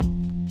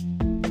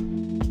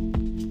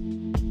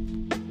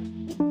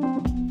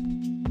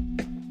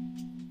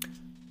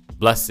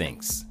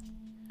Blessings.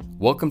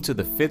 Welcome to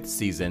the 5th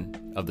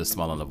season of the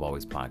Smile and Love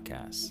Always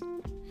podcast.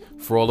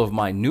 For all of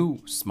my new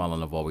Smile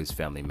and Love Always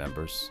family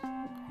members,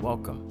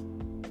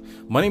 welcome.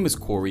 My name is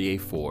Corey A.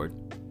 Ford,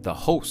 the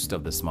host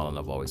of the Smile and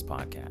Love Always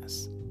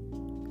podcast.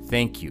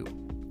 Thank you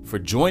for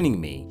joining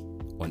me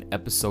on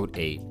episode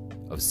 8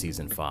 of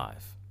season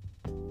 5.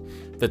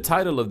 The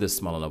title of this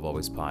Smile and Love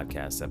Always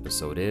podcast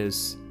episode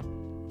is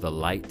The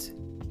Light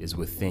is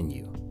Within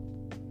You.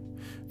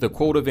 The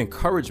quote of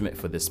encouragement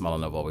for this Smile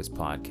and Love Always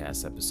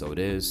podcast episode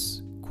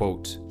is,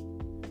 quote,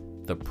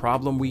 "The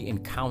problem we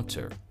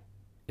encounter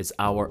is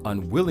our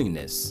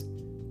unwillingness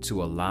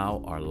to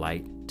allow our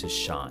light to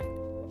shine,"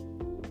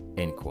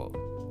 end quote.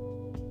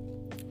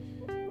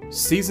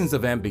 Seasons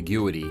of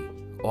ambiguity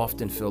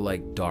often feel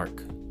like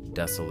dark,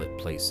 desolate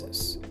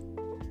places.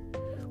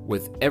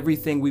 With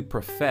everything we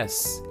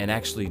profess and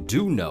actually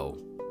do know,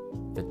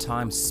 the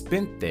time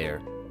spent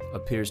there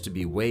appears to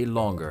be way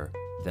longer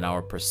than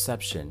our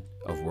perception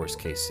of worst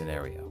case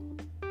scenario.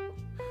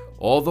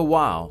 All the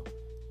while,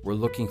 we're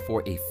looking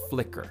for a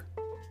flicker,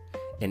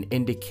 an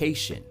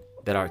indication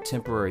that our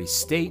temporary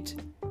state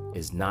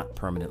is not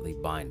permanently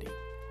binding.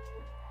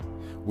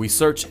 We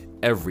search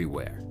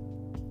everywhere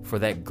for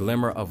that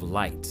glimmer of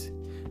light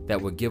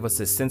that would give us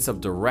a sense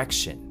of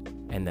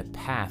direction and the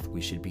path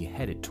we should be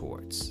headed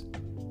towards.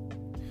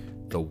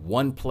 The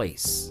one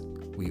place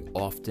we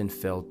often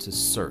fail to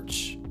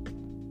search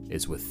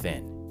is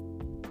within.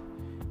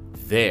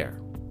 There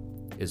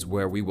is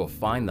where we will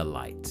find the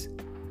light,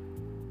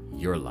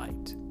 your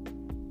light.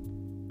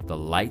 The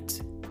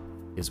light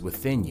is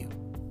within you.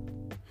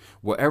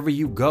 Wherever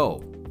you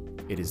go,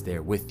 it is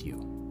there with you.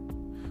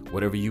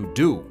 Whatever you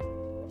do,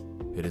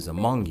 it is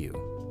among you.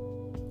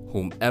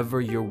 Whomever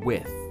you're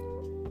with,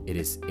 it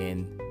is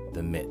in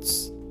the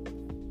midst.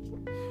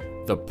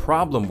 The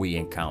problem we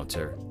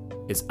encounter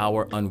is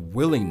our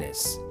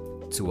unwillingness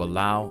to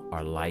allow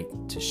our light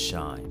to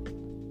shine.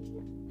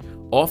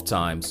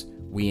 Oftentimes,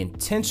 we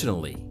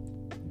intentionally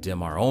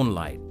dim our own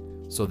light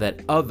so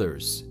that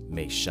others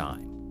may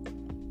shine.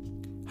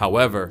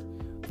 However,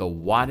 the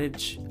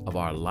wattage of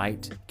our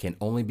light can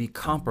only be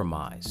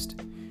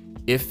compromised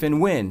if and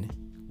when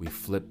we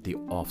flip the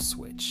off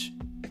switch.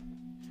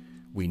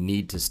 We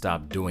need to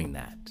stop doing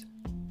that.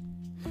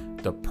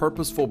 The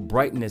purposeful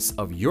brightness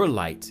of your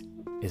light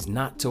is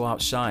not to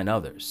outshine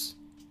others.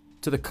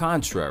 To the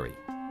contrary,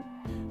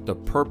 the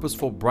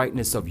purposeful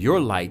brightness of your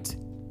light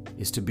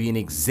is to be an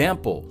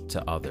example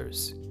to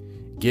others,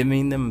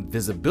 giving them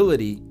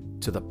visibility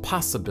to the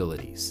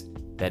possibilities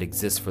that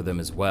exist for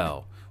them as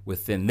well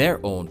within their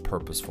own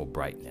purposeful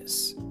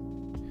brightness.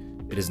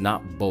 It is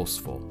not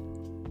boastful,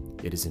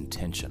 it is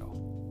intentional.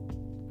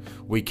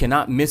 We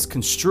cannot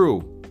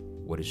misconstrue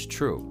what is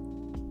true.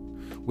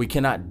 We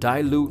cannot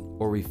dilute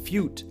or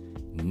refute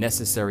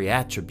necessary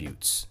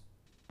attributes.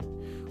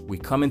 We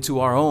come into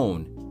our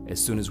own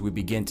as soon as we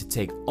begin to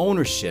take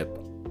ownership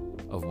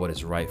of what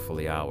is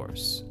rightfully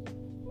ours.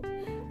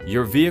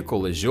 Your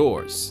vehicle is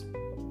yours.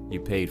 You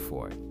paid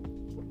for it.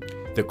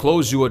 The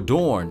clothes you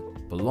adorn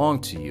belong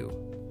to you.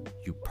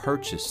 You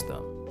purchased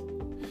them.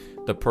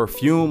 The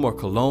perfume or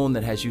cologne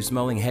that has you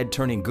smelling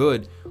head-turning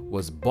good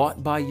was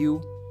bought by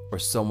you or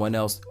someone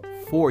else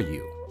for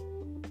you.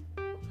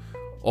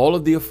 All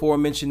of the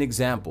aforementioned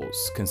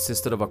examples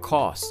consisted of a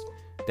cost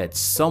that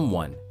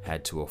someone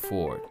had to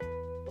afford.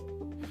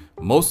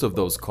 Most of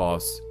those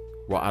costs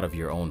were out of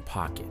your own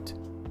pocket.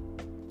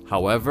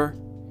 However,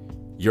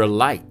 your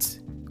light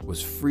was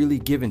freely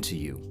given to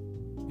you,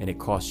 and it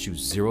cost you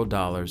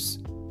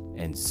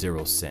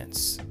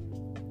 $0.00.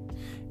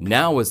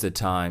 Now is the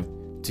time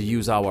to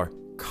use our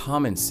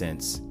common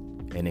sense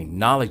and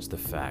acknowledge the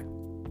fact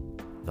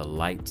the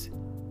light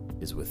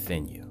is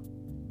within you.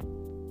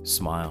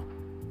 Smile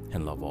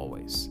and love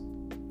always.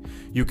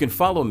 You can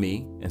follow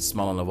me and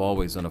Smile and Love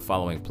Always on the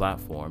following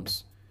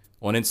platforms: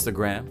 on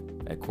Instagram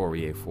at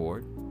Corey A.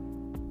 Ford,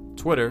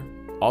 Twitter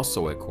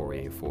also at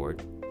Corey A.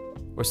 Ford,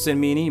 or send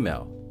me an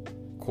email,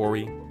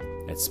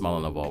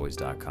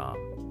 Corey@smileandlovealways.com.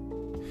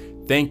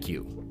 Thank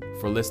you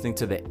for listening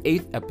to the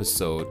 8th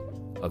episode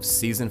of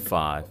season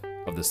 5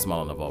 of the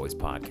Smile and Love Always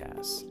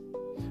podcast.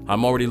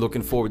 I'm already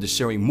looking forward to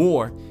sharing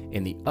more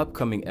in the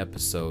upcoming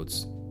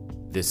episodes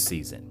this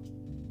season.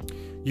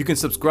 You can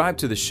subscribe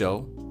to the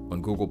show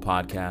on Google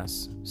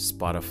Podcasts,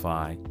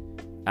 Spotify,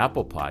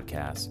 Apple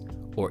Podcasts,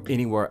 or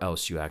anywhere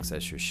else you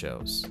access your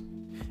shows.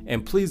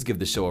 And please give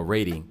the show a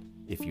rating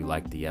if you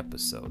like the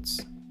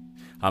episodes.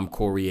 I'm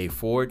Corey A.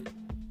 Ford.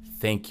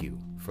 Thank you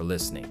for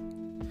listening.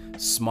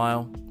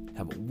 Smile.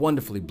 Have a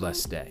wonderfully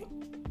blessed day.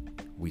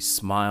 We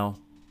smile,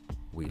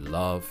 we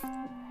love,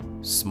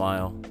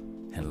 smile,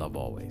 and love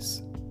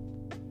always.